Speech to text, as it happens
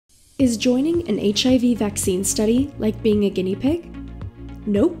Is joining an HIV vaccine study like being a guinea pig?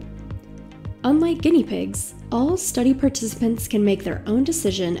 Nope. Unlike guinea pigs, all study participants can make their own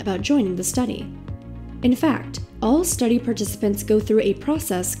decision about joining the study. In fact, all study participants go through a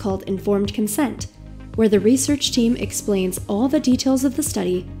process called informed consent, where the research team explains all the details of the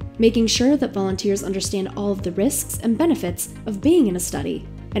study, making sure that volunteers understand all of the risks and benefits of being in a study,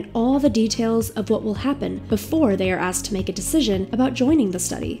 and all the details of what will happen before they are asked to make a decision about joining the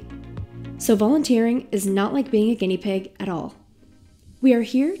study. So volunteering is not like being a guinea pig at all. We are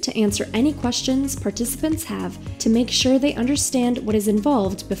here to answer any questions participants have to make sure they understand what is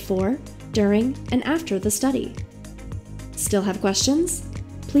involved before, during, and after the study. Still have questions?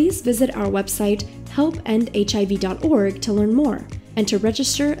 Please visit our website helpendhiv.org to learn more and to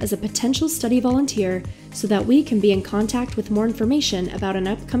register as a potential study volunteer so that we can be in contact with more information about an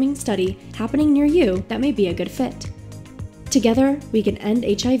upcoming study happening near you that may be a good fit. Together, we can end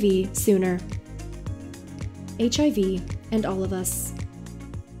HIV sooner. HIV and all of us.